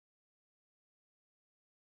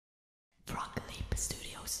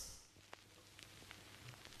Frogleapstudios.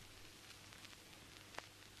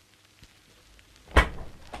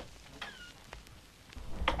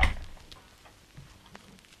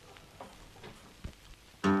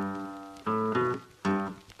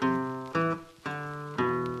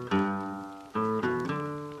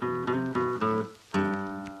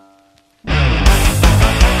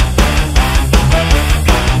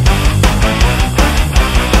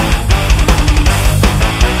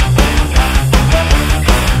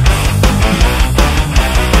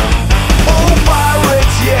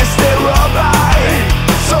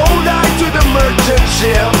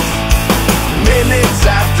 Minutes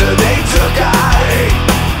after they took I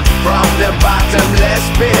from the bottomless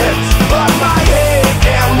pit, but my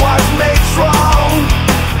hand was made strong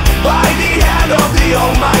by the hand of the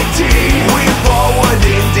Almighty. We forward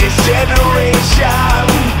in this generation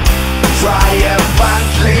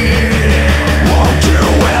triumphantly. Won't you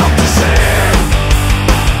help to sing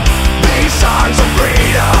these songs of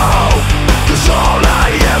freedom? 'Cause all I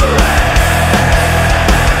ever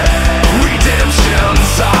had, redemption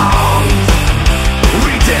songs,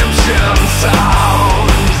 redemption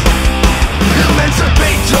songs.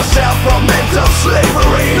 Emancipate yourself from mental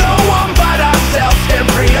slavery. No one but ourselves can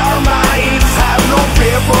free our minds. Have no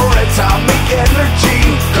fear for atomic energy,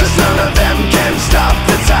 'cause none of them can stop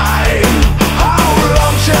the time. How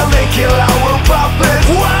long shall they kill our prophets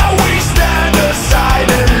while we stand aside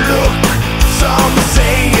and look? Some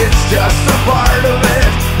say it's just a part of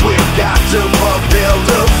it. We've got to fulfill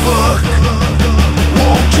the book.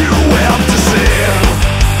 Won't you help to sing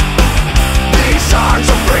these songs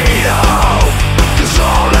of freedom? 'Cause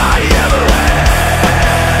all I ever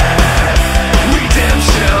had,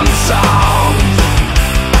 redemption songs,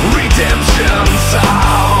 redemption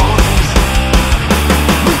songs,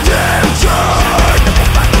 redemption,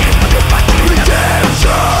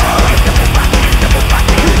 redemption,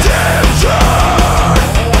 redemption,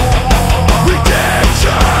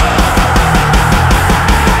 redemption.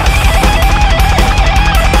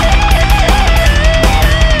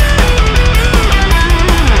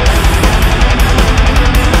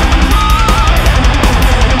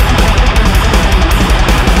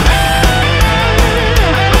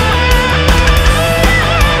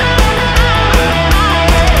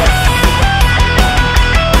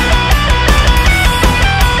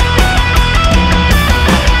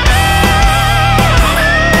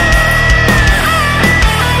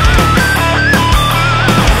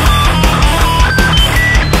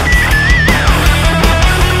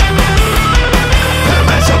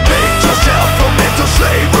 Emancipate yourself from mental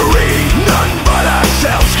slavery. None but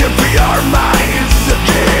ourselves can free our minds.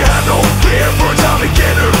 Again, have no fear for atomic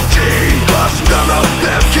energy, 'cause none of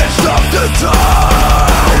them can stop the time.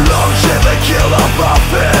 How long shall they kill our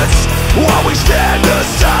prophets while we stand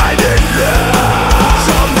aside and look?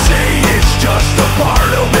 Some say it's just a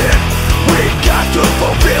part of it. We've got to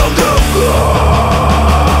fulfill the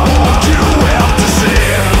book. Won't you help to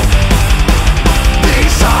sing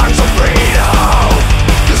these songs of freedom?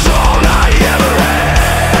 'Cause all I ever had,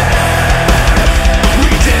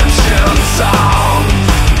 redemption songs,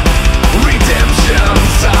 redemption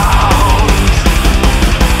songs,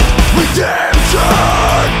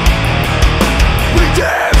 redemption,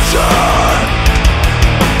 redemption,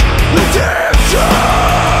 redemption,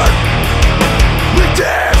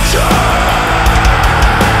 redemption.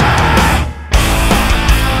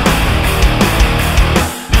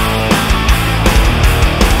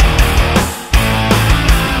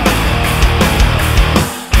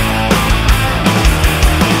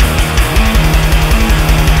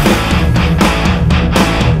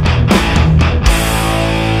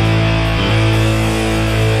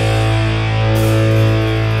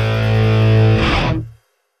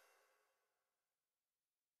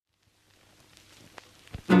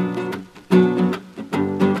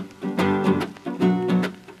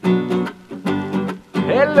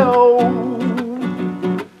 Hello,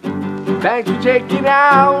 thanks for checking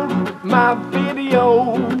out my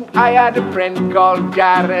video. I had a friend called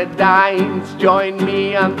Jaredines join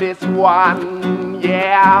me on this one,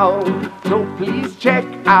 yeah. So please check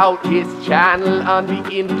out his channel on the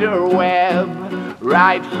interweb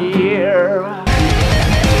right here.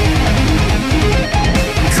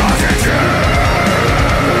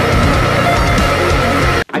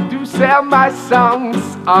 I do sell my songs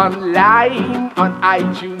online on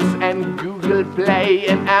iTunes and Google Play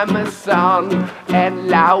and Amazon and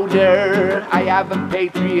Louder. I have a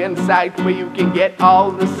Patreon site where you can get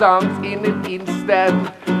all the songs in an instant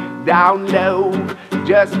download.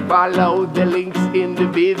 Just follow the links in the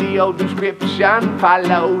video description.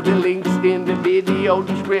 Follow the links in the video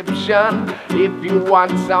description. If you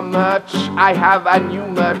want some merch, I have a new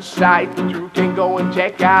merch site that you can go and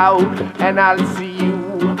check out. And I'll see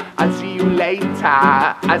you later.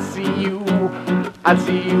 I'll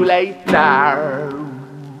see you later.